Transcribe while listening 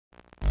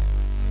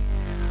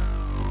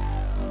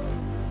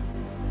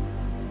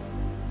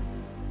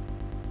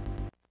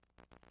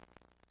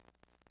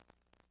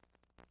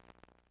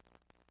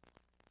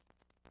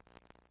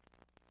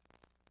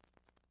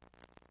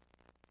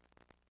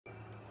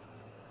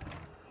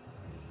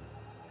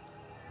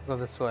go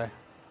this way.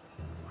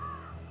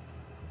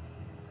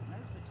 Now's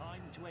the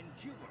time to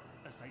endure,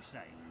 as they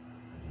say.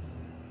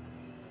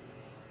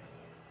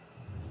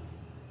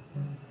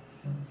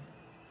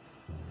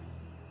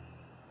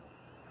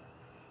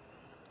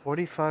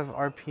 45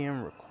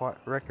 RPM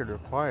record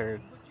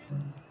required.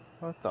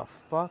 What the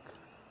fuck?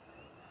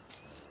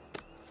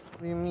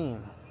 What do you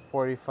mean?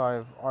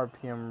 45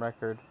 RPM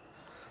record.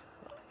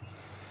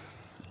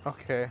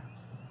 Okay.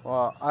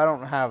 Well, I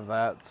don't have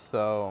that,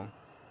 so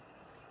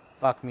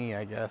fuck me,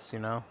 I guess, you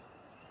know.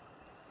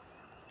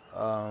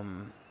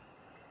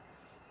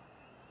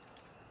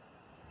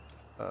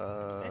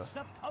 It's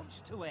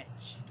supposed to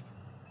itch.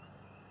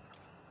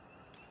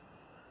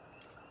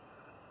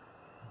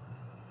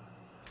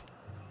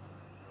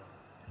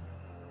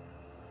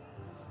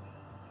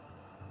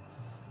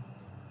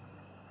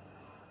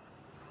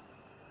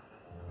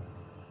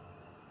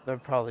 They're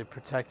probably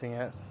protecting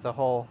it, the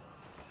whole.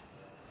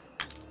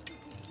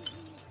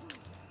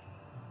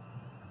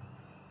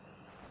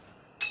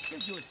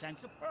 Gives you a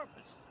sense of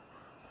purpose.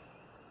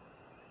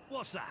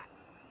 What's that?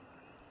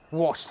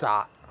 What's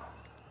that?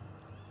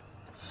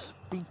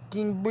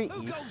 Speaking British.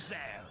 Who goes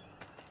there?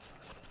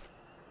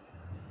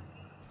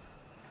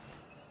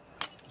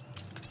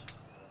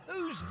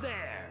 Who's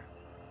there?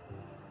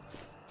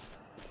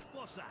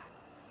 What's that?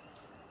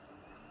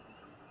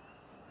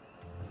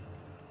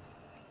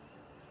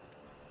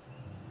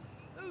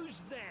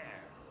 Who's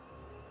there?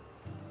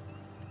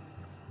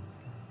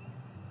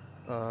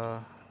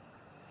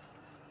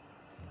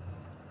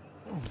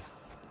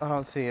 I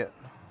don't see it.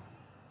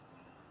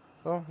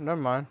 Oh, never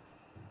mind.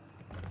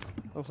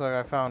 Looks like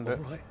I found it.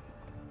 All right,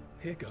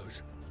 here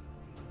goes.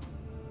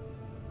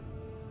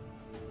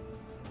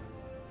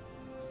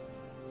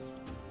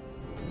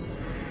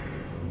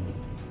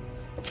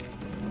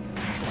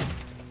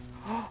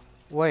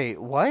 Wait,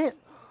 what?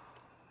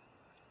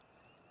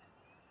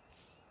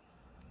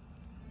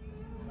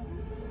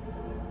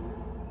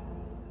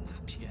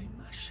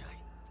 Papier-mâché.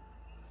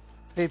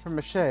 Paper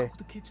mache. Took all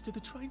the kids to the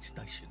train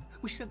station.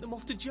 We sent them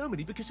off to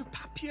Germany because of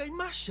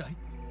papier-mâché.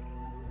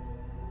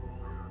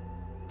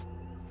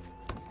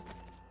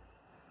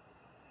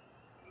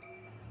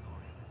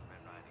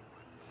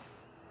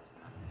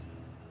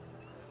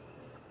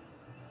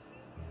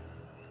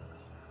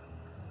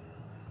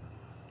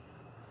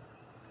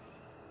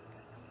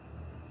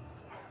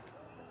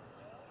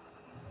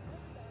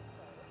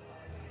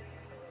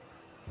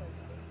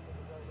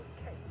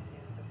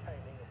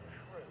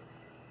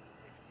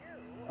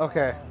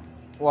 Okay.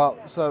 Well,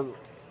 so,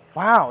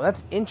 wow,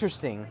 that's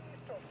interesting.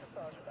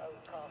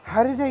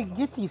 How did they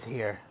get these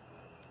here?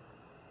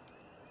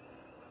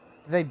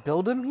 Did they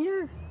build them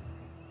here?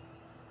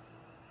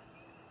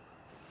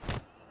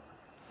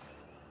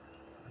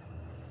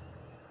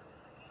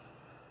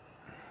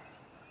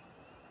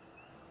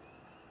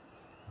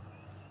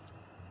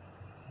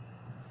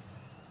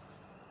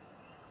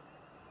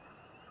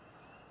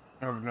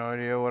 I have no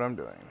idea what I'm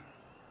doing.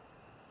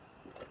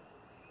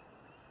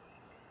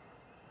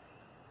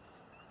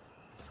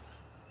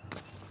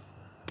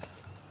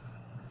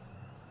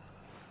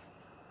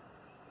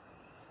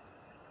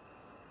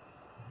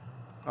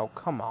 Oh,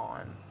 come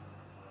on.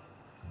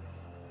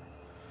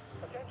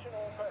 Attention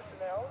all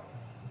personnel.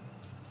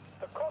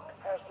 The cook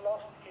has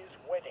lost his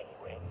wedding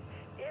ring.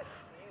 If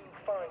you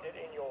find it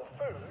in your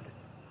food,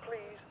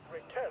 please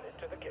return it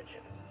to the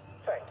kitchen.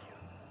 Thank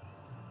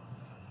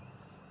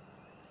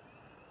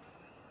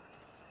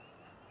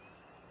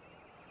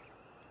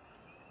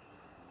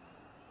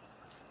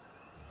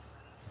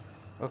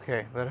you.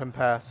 Okay, let him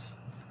pass.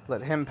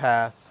 Let him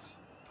pass.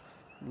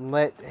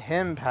 Let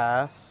him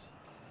pass.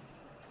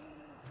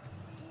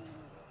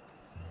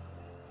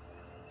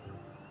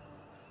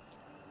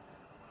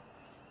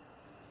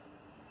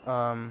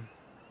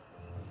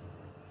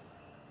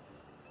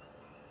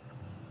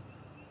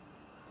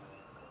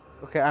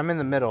 Okay, I'm in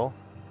the middle.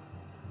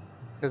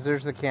 Because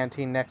there's the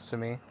canteen next to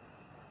me.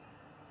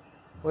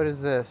 What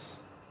is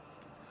this?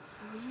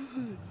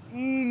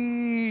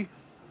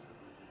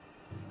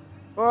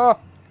 Oh!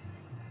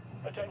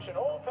 Attention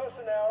all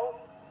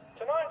personnel.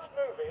 Tonight's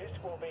movies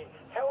will be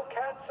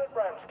Hellcats at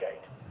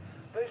Ramsgate.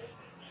 This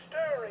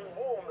stirring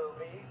war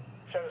movie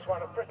shows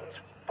one of Britain's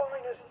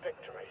finest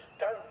victories.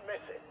 Don't miss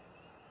it.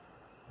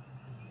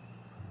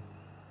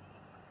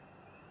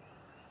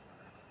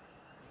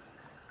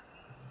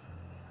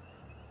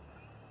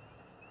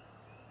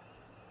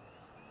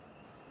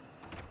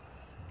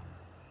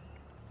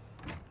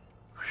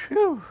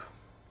 Phew.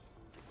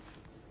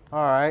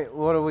 Alright,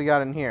 what do we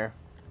got in here?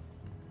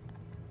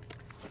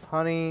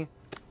 Honey,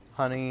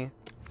 honey,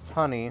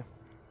 honey. You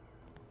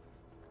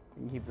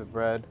can keep the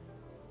bread.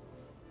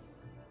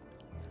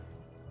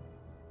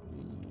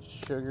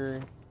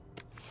 Sugar,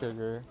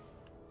 sugar.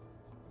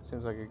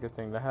 Seems like a good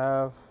thing to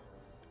have.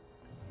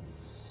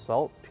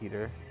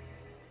 Saltpeter.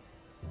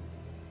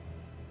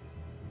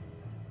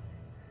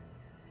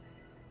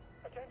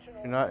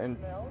 Do not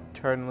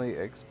internally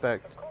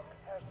expect.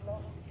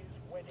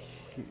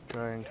 Keep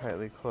drying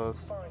tightly close.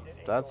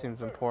 That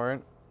seems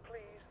important.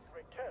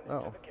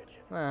 Oh.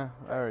 I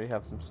already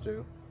have some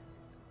stew.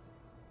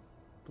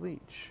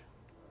 Bleach.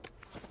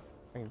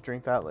 I can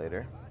drink that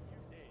later.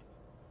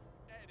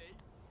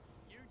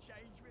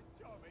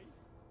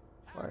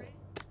 Why?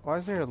 Why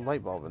is there a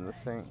light bulb in this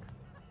thing?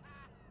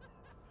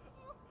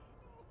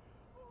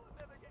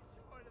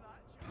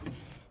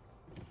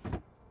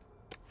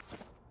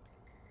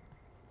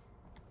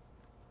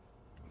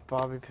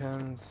 Bobby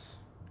pins.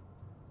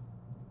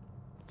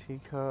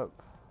 Teacup.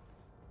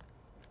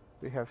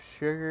 We have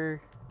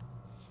sugar.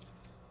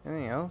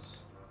 Anything else?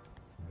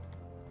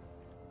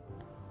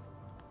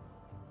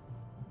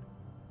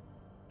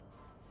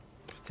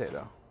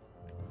 Potato.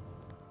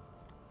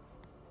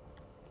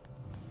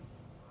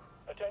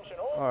 Attention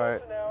all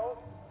Alright.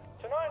 personnel.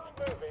 Tonight's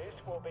movies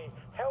will be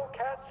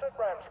Hellcats at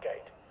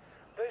Ramsgate.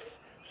 This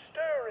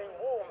stirring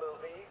war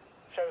movie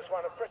shows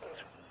one of Britain's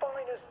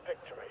finest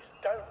victories.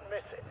 Don't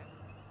miss it.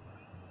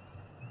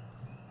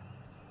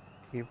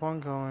 Keep on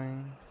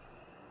going.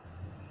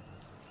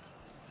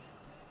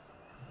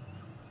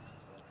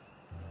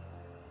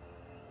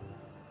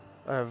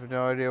 I have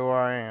no idea where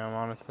I am,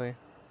 honestly.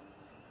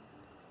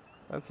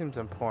 That seems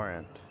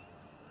important.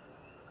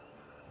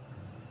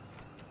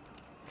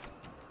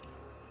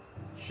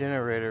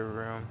 Generator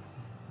room.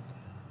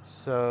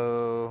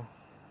 So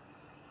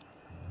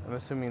I'm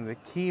assuming the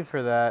key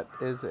for that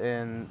is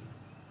in.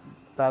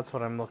 That's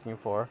what I'm looking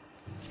for.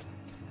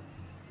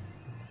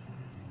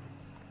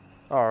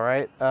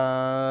 Alright,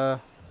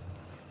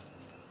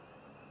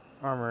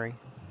 armory.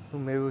 Ooh,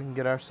 maybe we can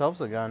get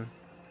ourselves a gun.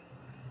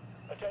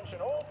 Attention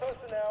all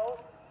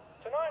personnel.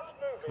 Tonight's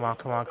movie.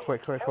 Come on,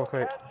 quick.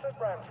 Hellcats at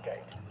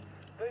Ramsgate.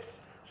 This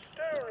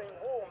stirring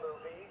war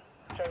movie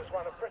shows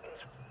one of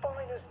Britain's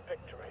finest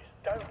victories.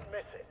 Don't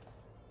miss it.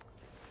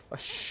 A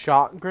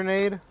shot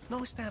grenade?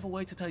 Nice to have a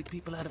way to take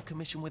people out of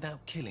commission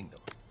without killing them.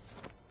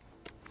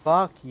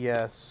 Fuck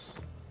yes.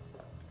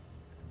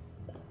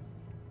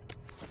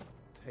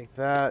 Take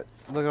that.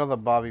 Look at all the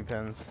bobby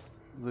pins.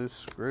 Loose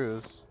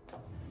screws.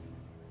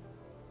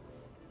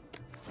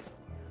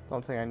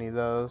 Don't think I need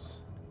those.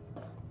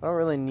 I don't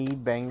really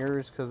need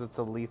bangers because it's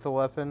a lethal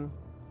weapon.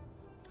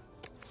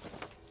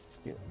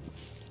 Yeah.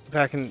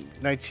 Back in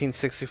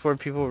 1964,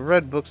 people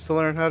read books to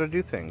learn how to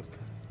do things.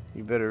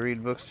 You better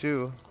read books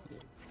too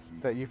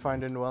that you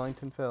find in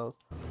Wellington Wells.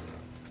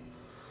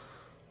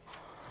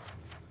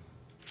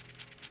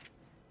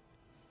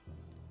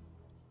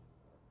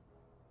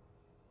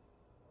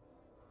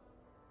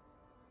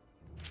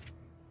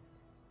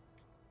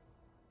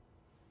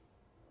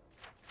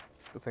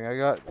 Good thing I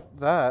got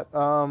that.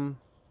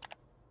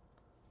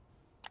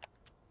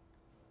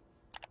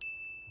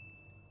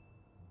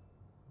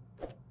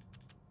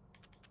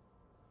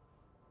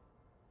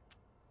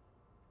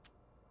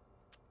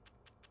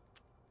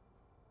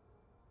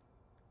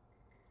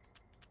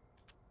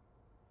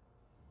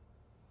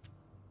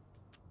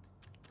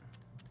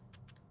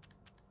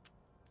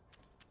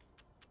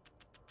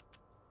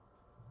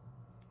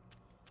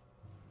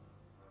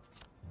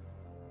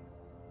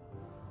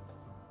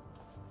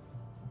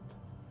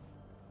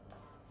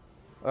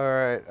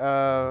 Alright,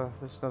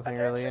 there's nothing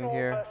really in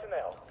here.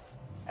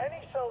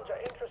 Any soldier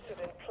interested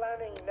in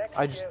planning next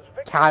I just year's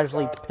victory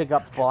casually garden pick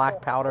up should black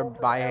talk to powder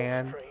Corporal by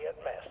hand. Elstree at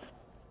Mess.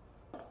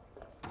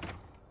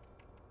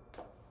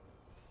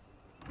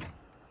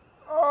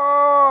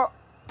 Oh!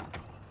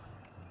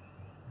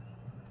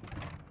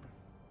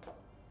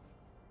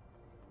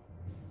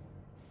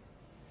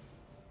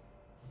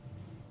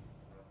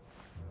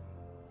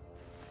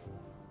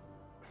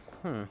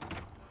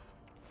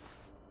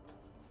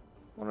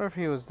 Wonder if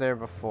he was there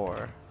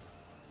before.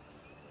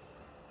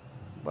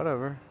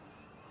 Whatever.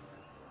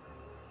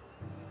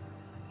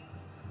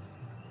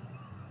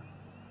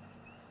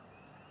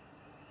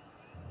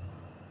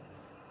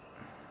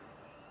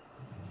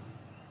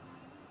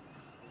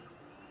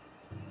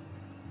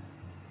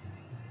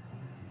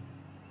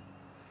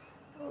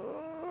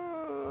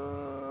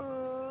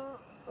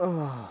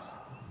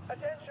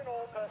 Attention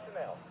all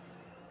personnel.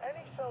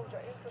 Any soldier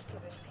interested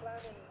in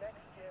planning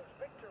next year's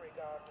victory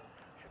garden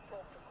should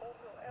talk to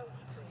Corporal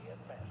Elstree at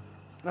Mess.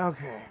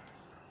 Okay. I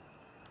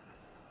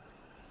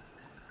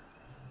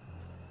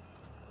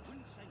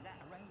wouldn't say that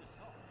around the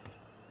top.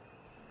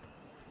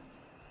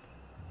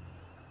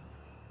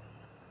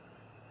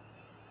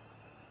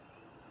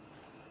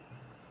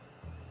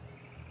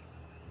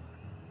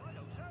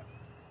 Righto, sir.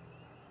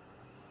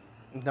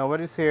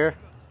 Nobody's here.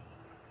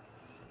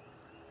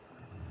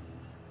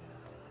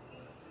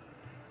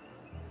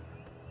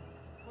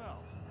 Well,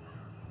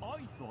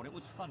 I thought it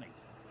was funny.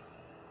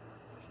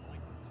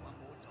 One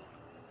more time.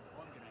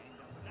 I'm going to end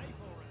up a day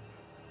for it.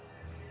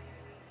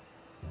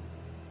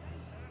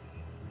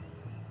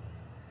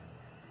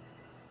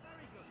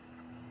 Very good.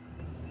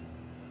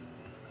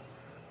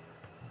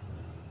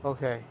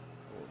 Okay.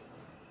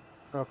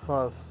 Real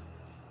close.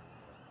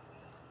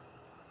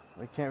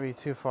 We can't be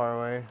too far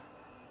away.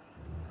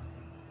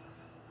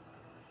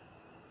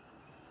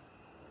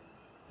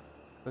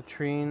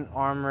 Latrine,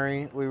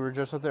 armory. We were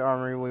just at the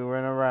armory. We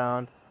went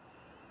around.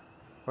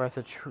 We're at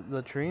the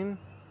latrine?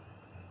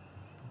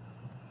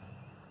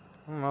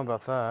 I don't know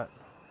about that.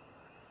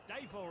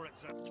 Day for it,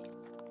 sir.